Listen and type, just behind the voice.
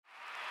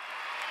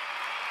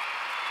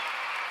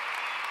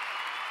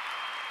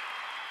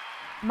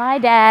My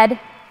dad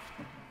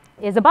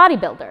is a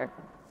bodybuilder.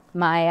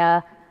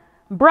 My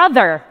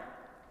brother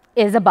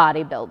is a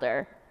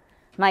bodybuilder.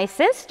 My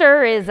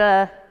sister is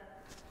a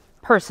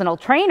personal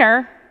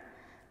trainer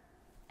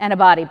and a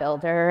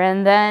bodybuilder.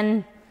 And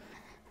then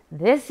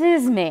this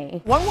is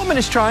me. One woman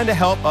is trying to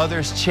help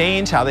others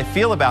change how they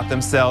feel about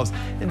themselves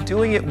and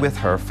doing it with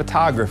her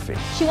photography.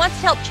 She wants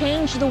to help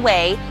change the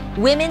way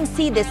women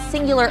see this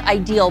singular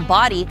ideal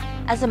body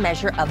as a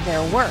measure of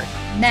their worth.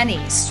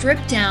 Many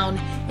stripped down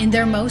in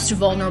their most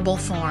vulnerable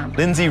form.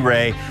 Lindsay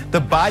Ray,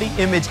 the body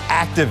image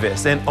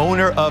activist and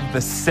owner of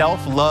the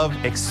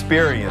Self-Love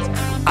Experience.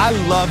 I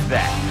love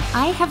that.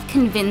 I have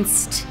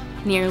convinced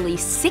nearly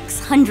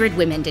 600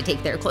 women to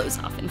take their clothes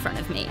off in front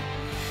of me.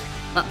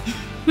 Well,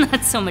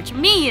 not so much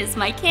me as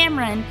my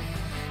camera, and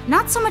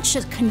not so much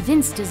as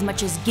convinced as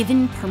much as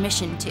given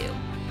permission to.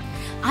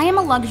 I am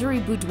a luxury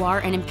boudoir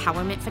and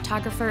empowerment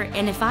photographer,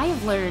 and if I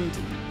have learned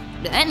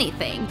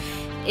anything,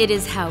 it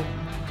is how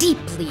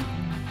deeply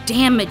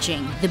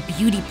damaging the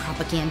beauty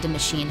propaganda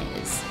machine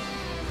is.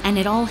 And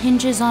it all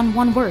hinges on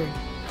one word: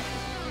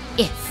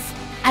 if.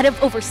 Out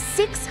of over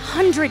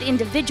 600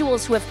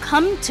 individuals who have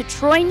come to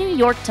Troy, New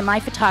York to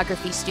my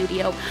photography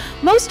studio,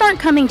 most aren't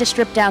coming to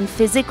strip down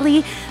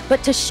physically,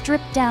 but to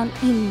strip down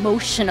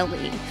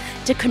emotionally,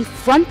 to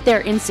confront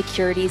their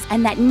insecurities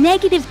and that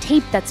negative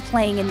tape that's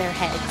playing in their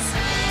heads.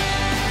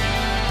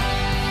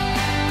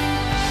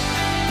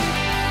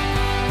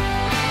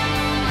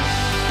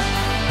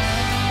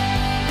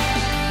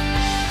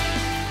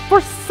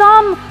 For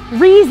some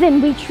reason,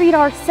 we treat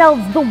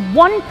ourselves the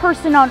one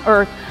person on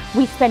earth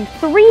we spend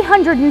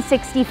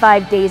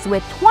 365 days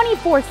with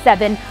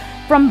 24/7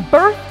 from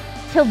birth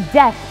till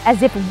death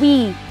as if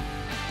we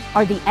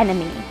are the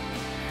enemy.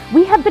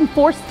 We have been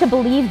forced to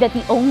believe that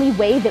the only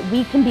way that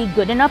we can be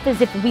good enough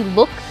is if we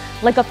look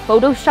like a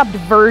photoshopped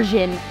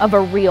version of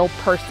a real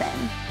person.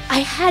 I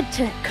had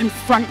to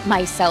confront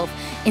myself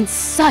in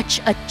such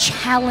a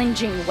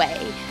challenging way.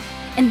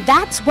 And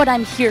that's what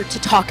I'm here to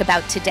talk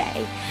about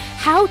today.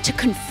 How to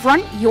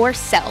confront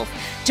yourself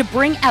to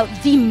bring out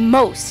the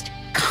most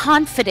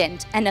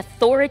confident and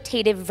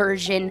authoritative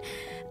version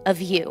of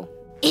you.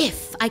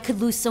 If I could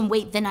lose some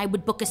weight, then I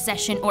would book a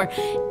session. Or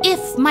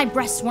if my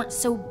breasts weren't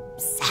so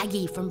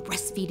saggy from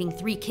breastfeeding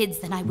 3 kids,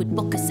 then I would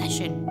book a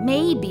session.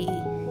 Maybe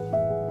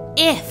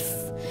if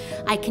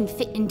I can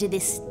fit into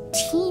this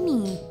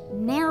teeny,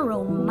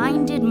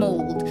 narrow-minded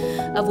mold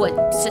of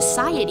what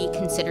society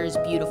considers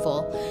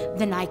beautiful,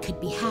 then I could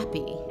be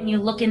happy. And you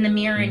look in the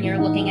mirror and you're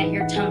looking at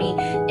your tummy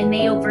and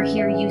they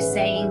overhear you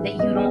saying that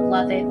you don't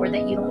love it or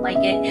that you don't like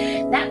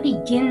it. That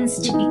begins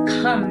to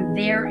become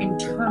their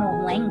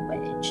internal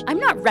language. I'm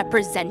not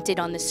represented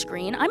on the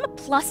screen. I'm a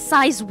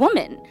plus-size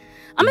woman.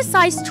 I'm a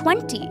size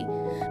 20.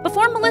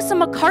 Before Melissa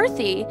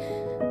McCarthy,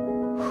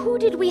 who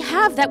did we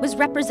have that was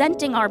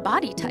representing our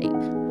body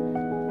type?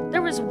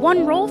 There was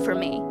one role for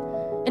me,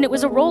 and it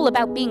was a role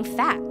about being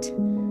fat.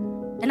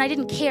 And I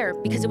didn't care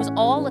because it was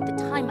all at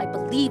the time I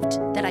believed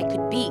that I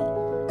could be.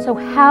 So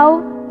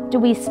how do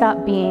we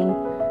stop being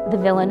the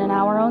villain in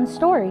our own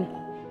story?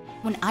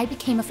 When I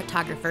became a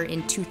photographer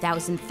in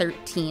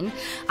 2013,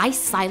 I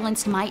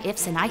silenced my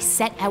ifs and I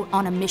set out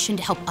on a mission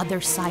to help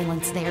others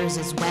silence theirs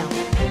as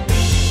well.